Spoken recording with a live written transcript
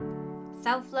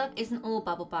Self-love isn't all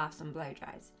bubble baths and blow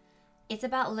dries. It's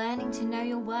about learning to know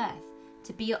your worth,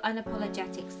 to be your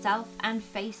unapologetic self and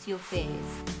face your fears.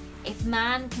 If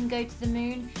man can go to the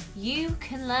moon, you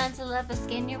can learn to love the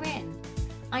skin you're in.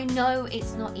 I know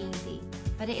it's not easy,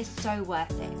 but it is so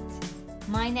worth it.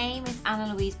 My name is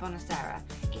Anna Louise Bonacera.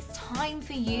 It's time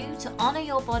for you to honour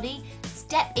your body,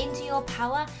 step into your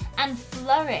power and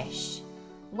flourish.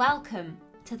 Welcome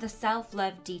to the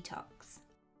Self-Love Detox.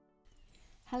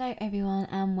 Hello everyone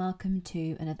and welcome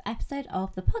to another episode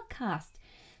of the podcast.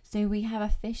 So we have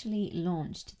officially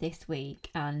launched this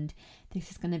week and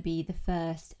this is going to be the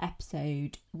first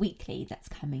episode weekly that's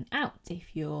coming out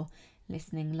if you're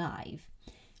listening live.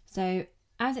 So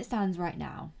as it stands right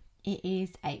now, it is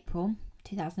April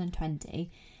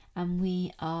 2020 and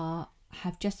we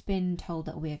have just been told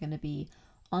that we're going to be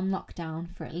on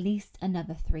lockdown for at least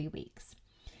another 3 weeks.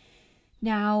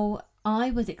 Now,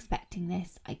 I was expecting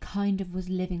this. I kind of was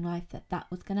living life that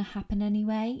was going to happen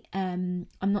anyway. I'm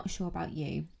not sure about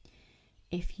you,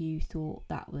 if you thought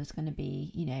that was going to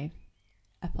be,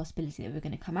 a possibility that we were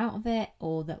going to come out of it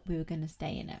or that we were going to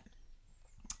stay in it.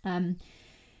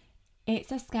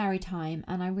 It's a scary time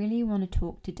and I really want to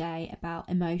talk today about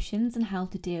emotions and how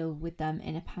to deal with them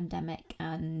in a pandemic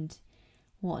and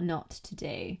what not to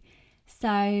do.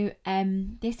 So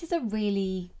this is a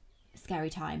really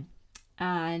scary time.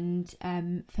 And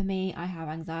for me, I have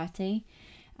anxiety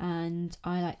and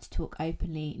I like to talk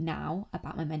openly now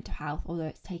about my mental health, although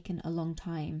it's taken a long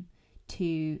time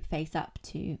to face up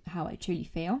to how I truly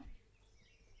feel.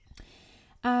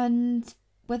 And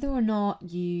whether or not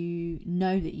you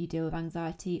know that you deal with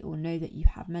anxiety or know that you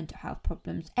have mental health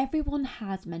problems, everyone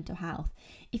has mental health.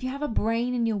 If you have a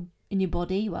brain in your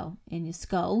body, well, in your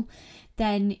skull,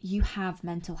 then you have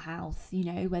mental health,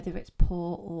 whether it's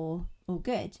poor or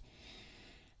good.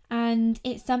 And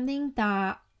it's something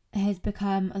that has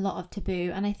become a lot of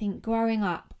taboo. And I think growing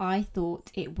up, I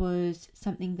thought it was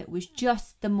something that was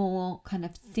just the more kind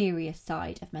of serious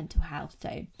side of mental health.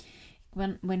 So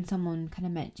when someone kind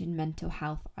of mentioned mental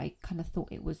health, I kind of thought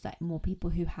it was like more people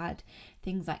who had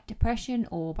things like depression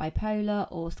or bipolar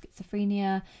or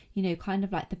schizophrenia, kind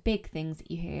of like the big things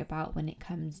that you hear about when it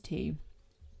comes to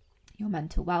your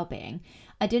mental well-being.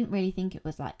 I didn't really think it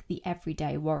was like the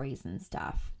everyday worries and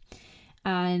stuff.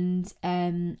 And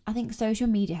I think social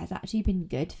media has actually been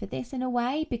good for this in a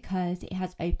way because it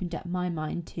has opened up my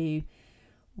mind to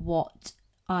what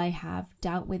I have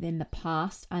dealt with in the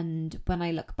past. And when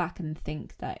I look back and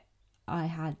think that I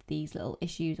had these little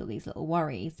issues or these little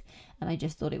worries and I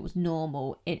just thought it was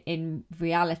normal, in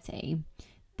reality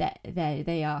that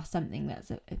they are something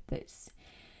that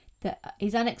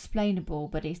is unexplainable,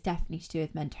 but it's definitely to do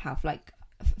with mental health. Like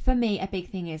for me, a big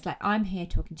thing is like I'm here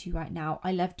talking to you right now.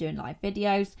 I love doing live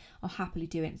videos. I'll happily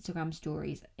do Instagram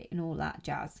stories and all that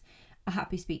jazz. I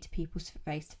happily speak to people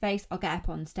face to face. I'll get up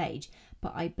on stage,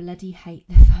 but I bloody hate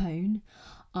the phone.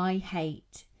 I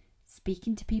hate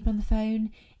speaking to people on the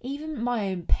phone. Even my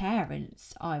own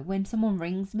parents, when someone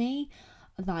rings me,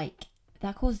 like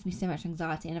that causes me so much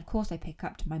anxiety. And of course I pick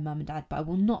up to my mum and dad, but I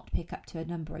will not pick up to a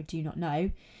number I do not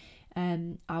know.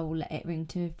 I will let it ring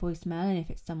to voicemail, and if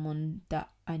it's someone that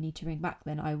I need to ring back,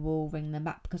 then I will ring them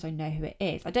back because I know who it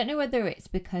is. I don't know whether it's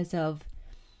because of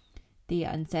the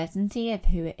uncertainty of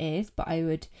who it is, but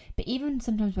even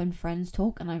sometimes when friends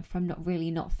talk and I'm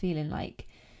not feeling like,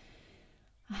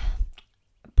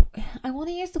 I want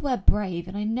to use the word brave,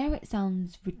 and I know it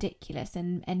sounds ridiculous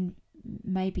and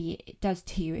maybe it does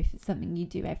to you if it's something you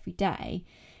do every day,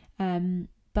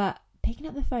 but picking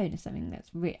up the phone is something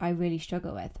that's I really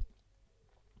struggle with.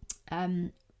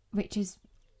 Which is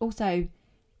also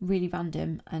really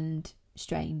random and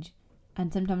strange,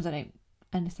 and sometimes I don't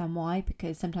understand why,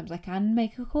 because sometimes I can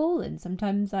make a call and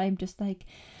sometimes I'm just like,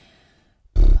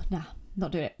 nah,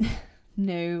 not doing it.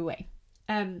 No way.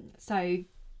 So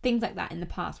things like that in the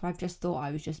past where I've just thought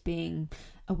I was just being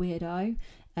a weirdo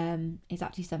is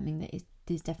actually something that is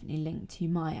definitely linked to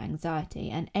my anxiety,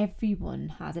 and everyone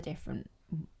has a different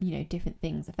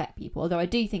things affect people, although I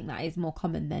do think that is more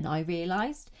common than I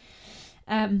realised,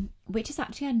 which is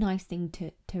actually a nice thing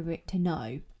to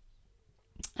know.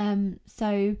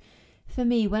 So for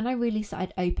me, when I really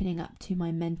started opening up to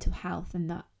my mental health and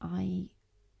that I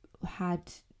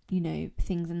had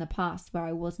things in the past where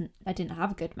I didn't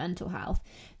have good mental health,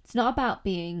 it's not about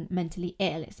being mentally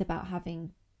ill, it's about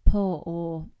having poor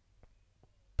or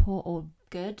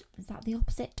good. Is that the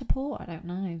opposite to poor? I don't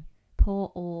know.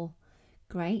 Poor or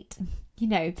great.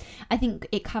 I think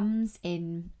it comes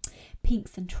in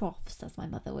peaks and troughs, as my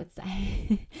mother would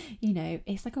say.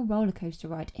 It's like a roller coaster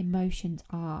ride. Emotions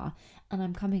are, and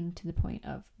I'm coming to the point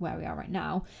of where we are right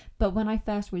now. But when I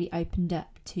first really opened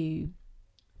up to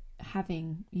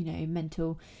having,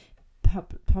 mental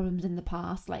problems in the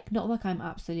past. Like, not like I'm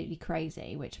absolutely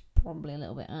crazy, which probably a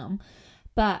little bit am,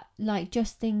 but like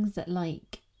just things that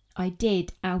like I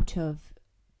did out of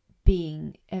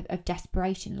being of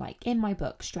desperation, like in my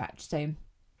book Stretched. So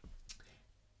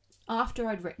after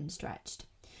I'd written Stretched,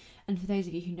 and for those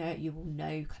of you who know it, you will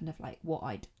know kind of like what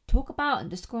I'd talk about and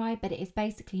describe, but it is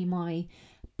basically my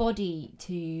body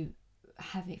to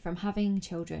from having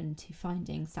children to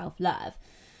finding self-love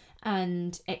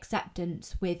and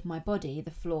acceptance with my body, the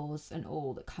flaws and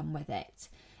all that come with it.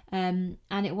 And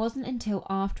it wasn't until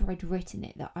after I'd written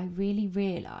it that I really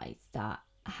realised that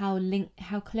how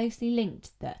closely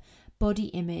linked that body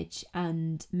image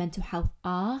and mental health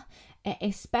are,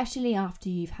 especially after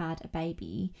you've had a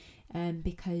baby,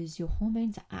 because your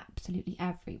hormones are absolutely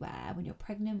everywhere when you're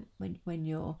pregnant, when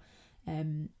you're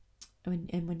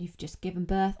when you've just given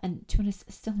birth, and to be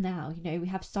honest, still now, we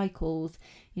have cycles,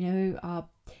 I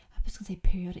was going to say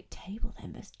periodic table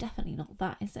then, but it's definitely not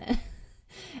that, is it?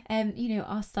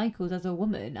 Our cycles as a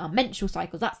woman, our menstrual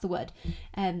cycles, that's the word.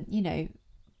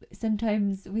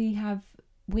 Sometimes we have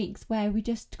weeks where we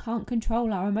just can't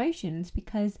control our emotions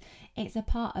because it's a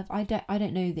part of, I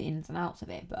don't know the ins and outs of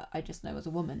it, but I just know as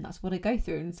a woman that's what I go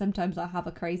through. And sometimes I'll have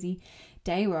a crazy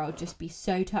day where I'll just be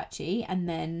so touchy, and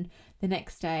then the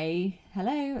next day,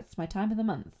 hello, it's my time of the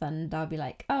month, and I'll be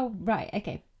like, oh right,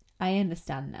 okay, I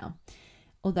understand now.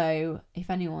 Although if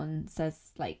anyone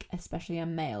says, like, especially a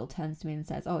male turns to me and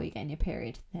says, oh, you're getting your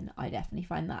period, then I definitely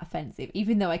find that offensive.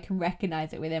 Even though I can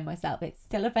recognise it within myself, it's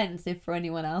still offensive for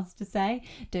anyone else to say.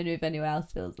 Don't know if anyone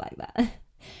else feels like that.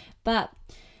 But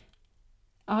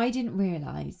I didn't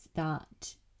realise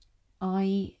that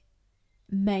I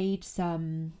made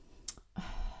some,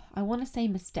 I want to say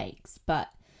mistakes, but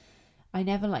I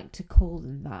never like to call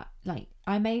them that. Like,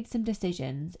 I made some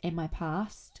decisions in my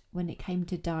past when it came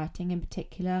to dieting in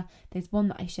particular. There's one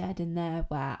that I shared in there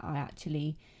where I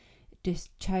actually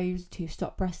just chose to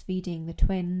stop breastfeeding the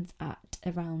twins at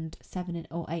around 7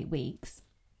 or 8 weeks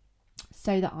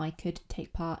so that I could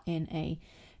take part in a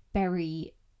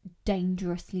very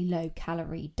dangerously low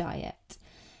calorie diet.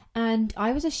 And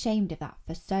I was ashamed of that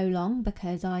for so long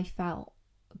because I felt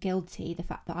guilty, the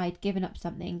fact that I'd given up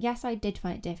something. Yes, I did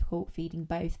find it difficult feeding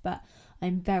both, but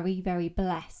I'm very, very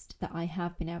blessed that I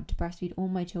have been able to breastfeed all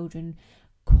my children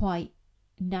quite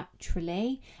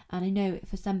naturally. And I know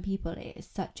for some people it is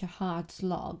such a hard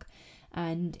slog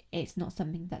and it's not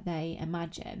something that they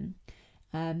imagine.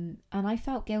 And I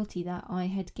felt guilty that I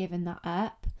had given that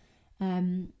up.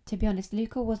 To be honest,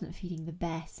 Luca wasn't feeding the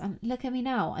best. And look at me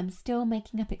now, I'm still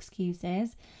making up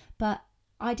excuses, but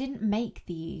I didn't make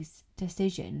these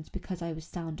decisions because I was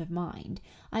sound of mind.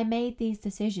 I made these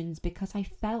decisions because I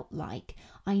felt like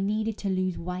I needed to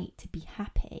lose weight to be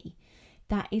happy.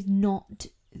 That is not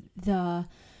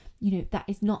that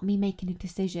is not me making a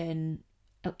decision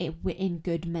in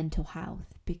good mental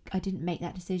health. I didn't make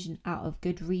that decision out of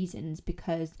good reasons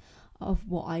because of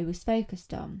what I was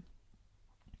focused on.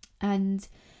 And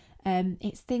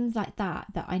it's things like that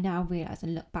I now realise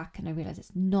and look back and I realise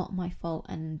it's not my fault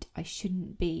and I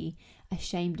shouldn't be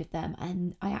ashamed of them.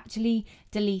 And I actually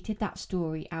deleted that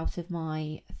story out of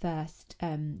my first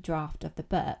draft of the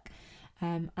book.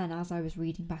 And as I was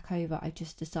reading back over, I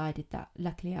just decided that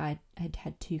luckily I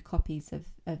had 2 copies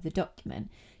of the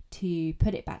document to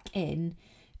put it back in,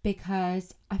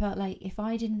 because I felt like if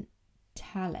I didn't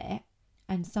tell it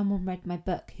and someone read my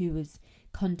book who was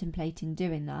contemplating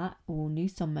doing that, or knew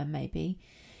someone maybe,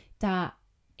 that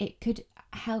it could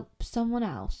help someone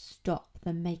else stop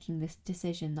them making this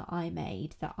decision that I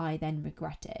made that I then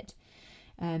regretted.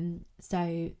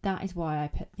 So that is why I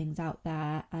put things out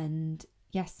there. And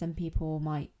yes, some people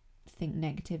might think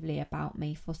negatively about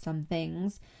me for some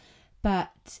things,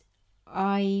 but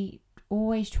I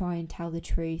always try and tell the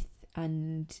truth,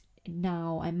 and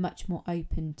now I'm much more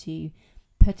open to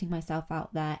putting myself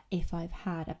out there if I've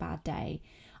had a bad day.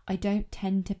 I don't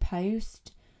tend to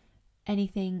post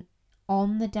anything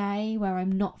on the day where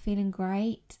I'm not feeling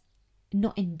great,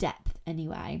 not in depth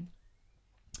anyway,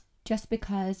 just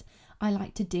because I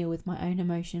like to deal with my own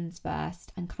emotions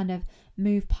first and kind of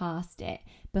move past it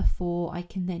before I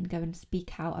can then go and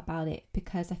speak out about it,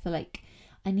 because I feel like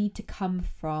I need to come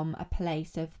from a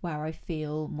place of where I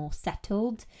feel more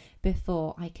settled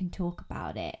before I can talk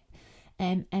about it.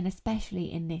 And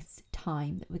especially in this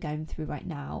time that we're going through right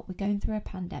now, we're going through a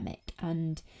pandemic,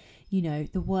 and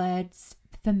the words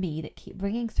for me that keep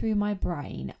ringing through my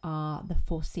brain are the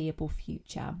foreseeable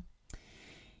future.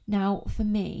 Now, for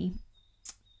me,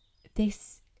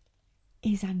 this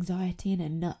is anxiety in a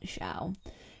nutshell,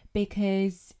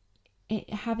 because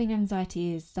having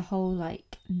anxiety is the whole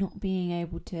like not being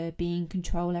able to be in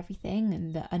control of everything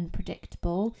and the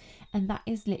unpredictable, and that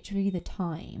is literally the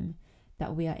time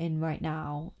that we are in right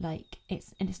now. Like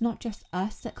it's not just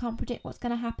us that can't predict what's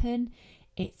going to happen,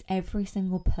 it's every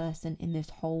single person in this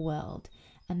whole world,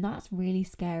 and that's really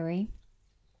scary.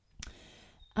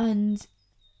 And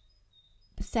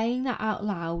saying that out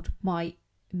loud might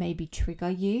maybe trigger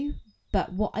you,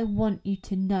 but what I want you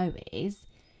to know is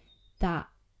that,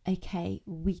 okay,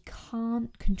 we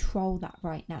can't control that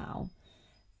right now,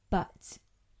 but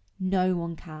no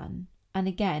one can. And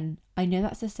again, I know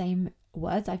that's the same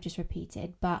words I've just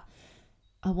repeated, but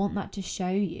I want that to show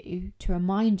you, to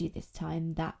remind you this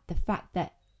time, that the fact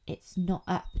that it's not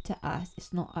up to us,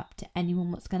 it's not up to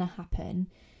anyone what's going to happen,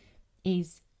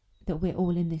 is that we're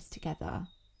all in this together.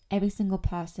 Every single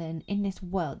person in this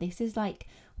world. This is like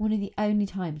one of the only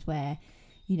times where,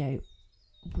 you know,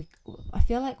 I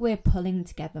feel like we're pulling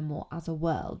together more as a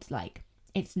world. Like,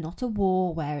 it's not a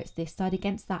war where it's this side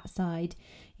against that side.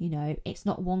 You know, it's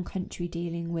not one country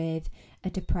dealing with a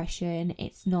depression.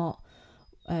 It's not,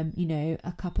 you know,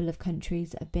 a couple of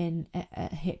countries that have been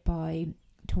hit by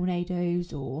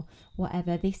tornadoes or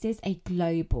whatever. This is a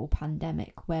global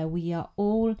pandemic where we are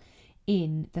all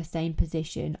in the same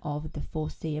position of the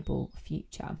foreseeable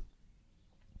future.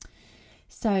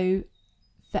 So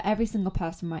for every single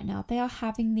person right now, they are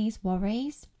having these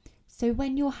worries. So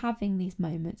when you're having these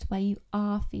moments where you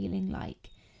are feeling like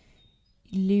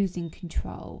losing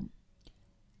control,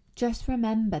 just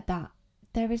remember that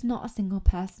there is not a single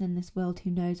person in this world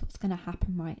who knows what's going to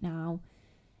happen right now.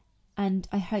 And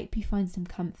I hope you find some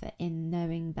comfort in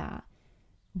knowing that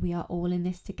we are all in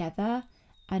this together,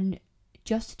 and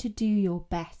just to do your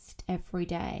best every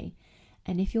day.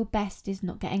 And if your best is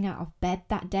not getting out of bed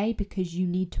that day because you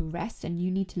need to rest and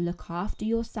you need to look after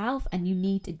yourself and you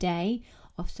need a day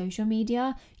off social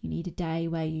media, you need a day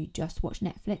where you just watch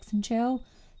Netflix and chill,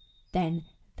 then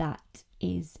that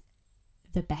is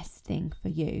the best thing for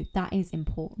you. That is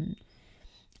important.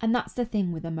 And that's the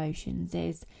thing with emotions,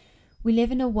 is we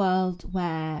live in a world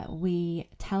where we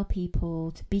tell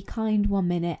people to be kind one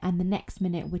minute and the next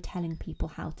minute we're telling people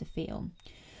how to feel.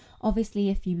 Obviously,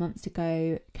 a few months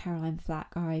ago, Caroline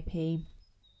Flack, RIP,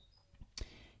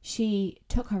 she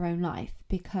took her own life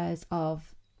because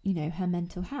of, you know, her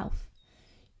mental health.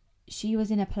 She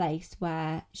was in a place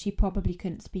where she probably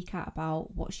couldn't speak out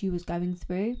about what she was going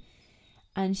through,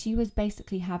 and she was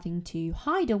basically having to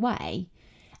hide away.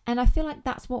 And I feel like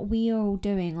that's what we are all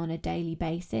doing on a daily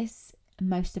basis,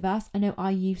 most of us. I know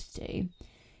I used to,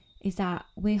 is that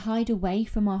we hide away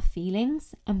from our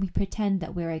feelings and we pretend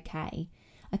that we're okay.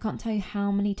 I can't tell you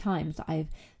how many times that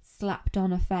I've slapped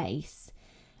on a face,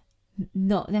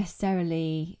 not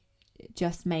necessarily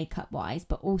just makeup wise,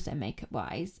 but also makeup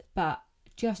wise, but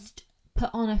just put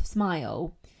on a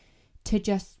smile to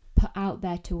just put out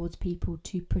there towards people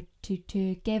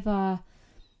to give a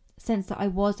sense that I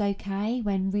was okay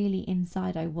when really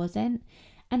inside I wasn't.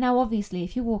 And now obviously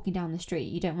if you're walking down the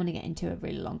street, you don't want to get into a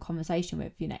really long conversation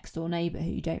with your next door neighbour who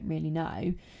you don't really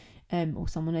know, or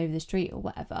someone over the street or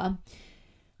whatever.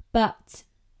 But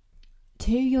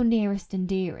to your nearest and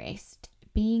dearest,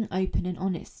 being open and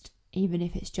honest, even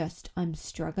if it's just, I'm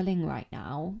struggling right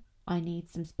now, I need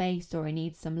some space, or I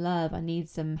need some love, I need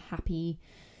some happy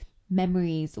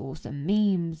memories or some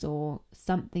memes or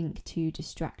something to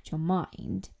distract your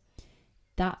mind,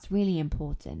 that's really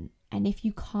important. And if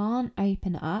you can't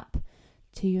open up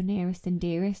to your nearest and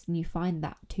dearest and you find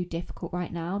that too difficult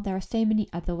right now, there are so many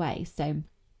other ways. So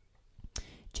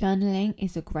journaling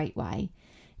is a great way.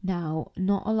 Now,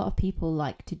 not a lot of people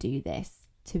like to do this.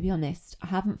 To be honest, I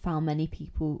haven't found many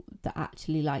people that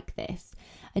actually like this.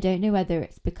 I don't know whether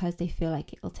it's because they feel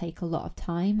like it'll take a lot of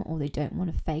time, or they don't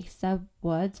want to face their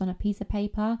words on a piece of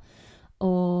paper,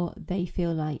 or they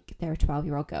feel like they're a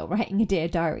 12-year-old girl writing a Dear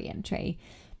Diary entry.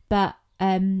 But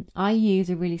I use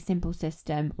a really simple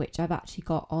system, which I've actually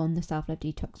got on the Self Love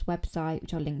Detox website,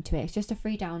 which I'll link to it. It's just a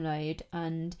free download,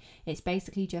 and it's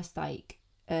basically just like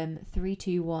 3,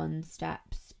 2, 1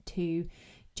 steps to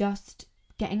just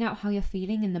getting out how you're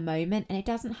feeling in the moment. And it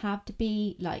doesn't have to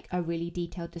be like a really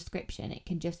detailed description. It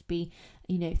can just be,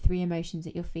 3 emotions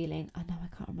that you're feeling. I know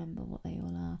I can't remember what they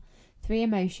all are. 3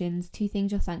 emotions, 2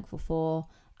 things you're thankful for,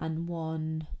 and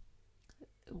 1,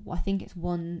 I think it's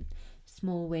 1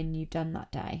 small win you've done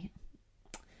that day.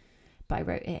 But I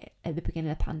wrote it at the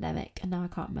beginning of the pandemic and now I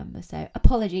can't remember, so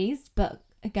apologies, but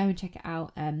go and check it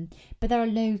out. But there are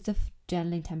loads of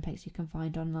journaling templates you can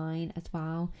find online as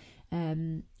well,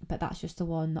 but that's just the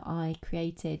one that I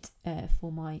created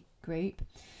for my group,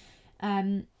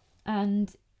 and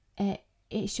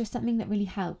it's just something that really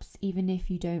helps even if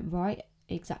you don't write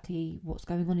exactly what's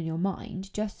going on in your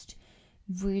mind, just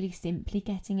really simply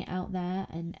getting it out there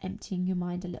and emptying your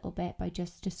mind a little bit by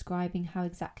just describing how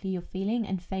exactly you're feeling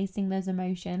and facing those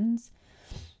emotions.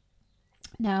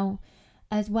 Now,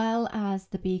 as well as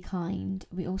the be kind,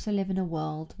 we also live in a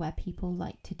world where people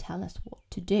like to tell us what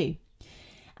to do.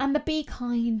 And the be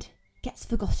kind gets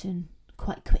forgotten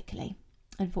quite quickly,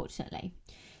 unfortunately.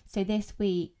 So this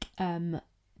week,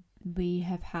 we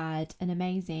have had an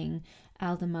amazing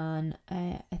elder man,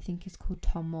 I think he's called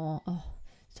Tom Moore,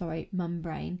 mum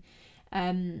brain,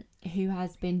 who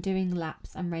has been doing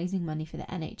laps and raising money for the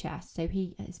NHS. So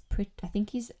I think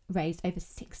he's raised over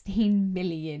 £16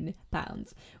 million,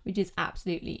 which is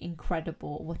absolutely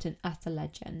incredible. What an utter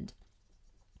legend.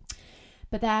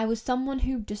 But there was someone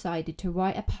who decided to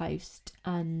write a post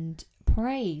and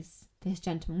praise this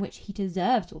gentleman, which he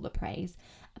deserves all the praise,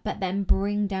 but then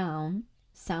bring down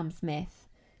Sam Smith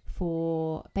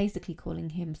for basically calling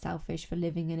him selfish for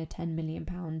living in a £10 million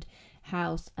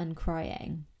house and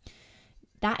crying.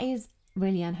 That is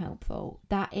really unhelpful.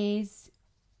 That is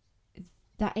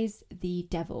the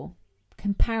devil.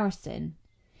 Comparison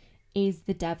is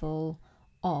the devil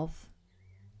of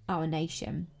our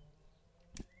nation.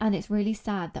 And it's really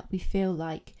sad that we feel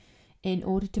like in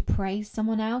order to praise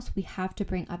someone else, we have to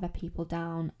bring other people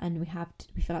down, and we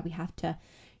feel like we have to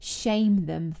shame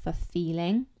them for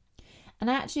feeling.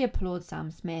 And I actually applaud Sam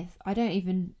Smith. I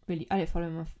don't follow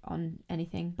him on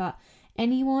anything, but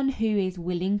anyone who is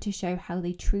willing to show how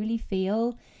they truly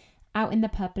feel out in the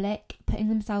public, putting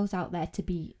themselves out there to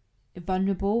be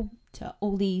vulnerable to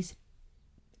all these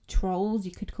trolls,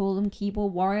 you could call them,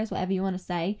 keyboard warriors, whatever you want to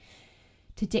say,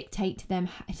 to dictate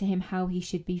to him how he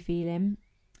should be feeling,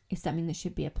 is something that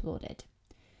should be applauded.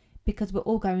 Because we're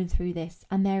all going through this,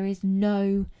 and there's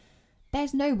no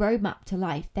roadmap to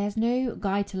life. There's no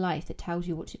guide to life that tells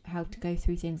you how to go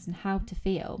through things and how to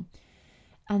feel,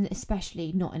 and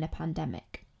especially not in a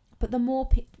pandemic. But the more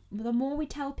we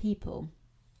tell people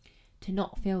to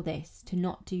not feel this, to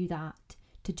not do that,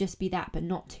 to just be that but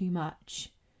not too much,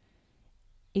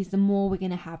 is the more we're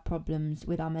going to have problems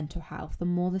with our mental health, the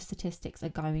more the statistics are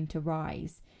going to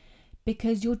rise.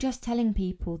 Because you're just telling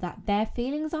people that their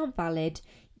feelings aren't valid,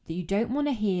 that you don't want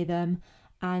to hear them,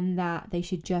 and that they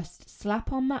should just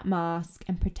slap on that mask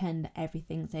and pretend that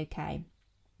everything's okay.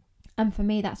 And for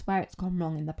me, that's where it's gone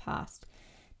wrong in the past.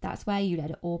 That's where you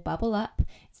let it all bubble up.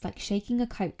 It's like shaking a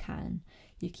Coke can.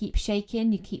 You keep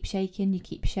shaking,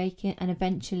 and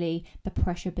eventually the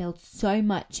pressure builds so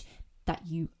much that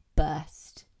you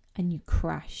burst and you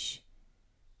crash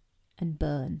and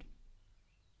burn.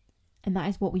 And that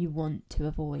is what we want to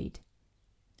avoid.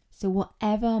 So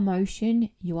whatever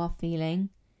emotion you are feeling,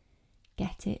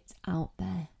 get it out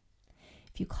there.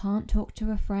 If you can't talk to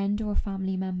a friend or a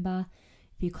family member,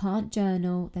 if you can't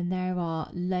journal, then there are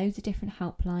loads of different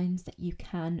helplines that you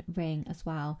can ring as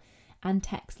well, and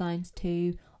text lines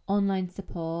too, online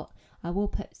support. I will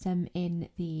put some in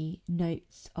the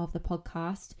notes of the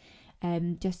podcast.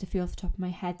 Just a few off the top of my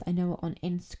head that I know on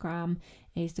Instagram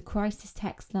is the Crisis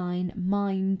Text Line,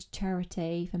 Mind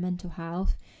Charity for mental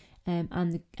health, and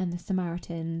the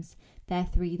Samaritans. They're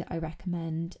 3 that I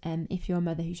recommend. If you're a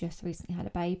mother who's just recently had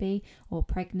a baby or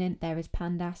pregnant, there is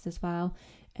PANDAS as well.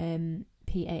 PANDAS.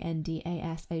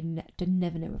 I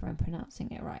never know if I'm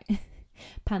pronouncing it right.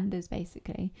 Pandas,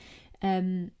 basically.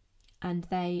 And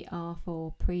they are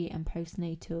for pre and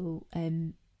postnatal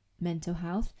mental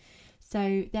health.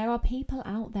 So there are people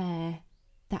out there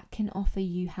that can offer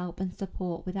you help and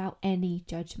support without any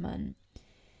judgment.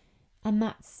 And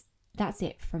that's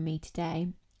it from me today.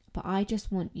 But I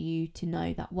just want you to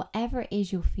know that whatever it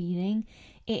is you're feeling,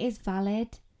 it is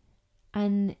valid,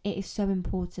 and it is so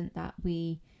important that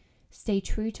we stay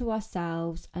true to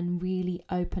ourselves and really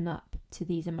open up to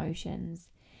these emotions.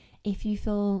 If you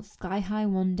feel sky high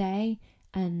one day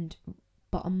and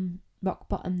rock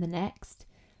bottom the next,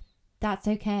 that's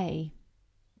okay.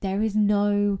 There is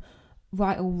no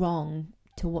right or wrong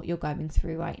to what you're going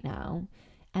through right now.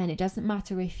 And it doesn't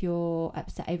matter if you're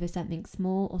upset over something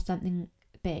small or something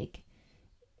big.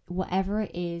 Whatever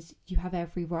it is, you have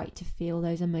every right to feel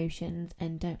those emotions,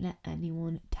 and don't let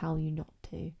anyone tell you not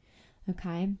to.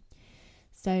 Okay?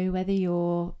 So whether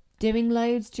you're doing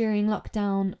loads during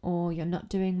lockdown or you're not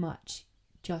doing much,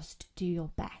 just do your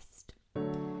best.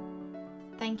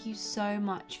 Thank you so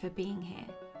much for being here.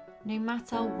 No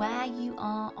matter where you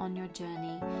are on your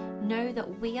journey, know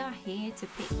that we are here to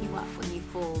pick you up when you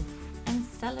fall and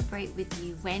celebrate with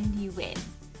you when you win.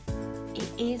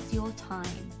 It is your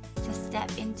time to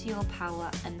step into your power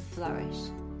and flourish.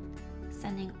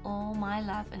 Sending all my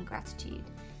love and gratitude.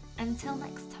 Until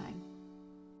next time.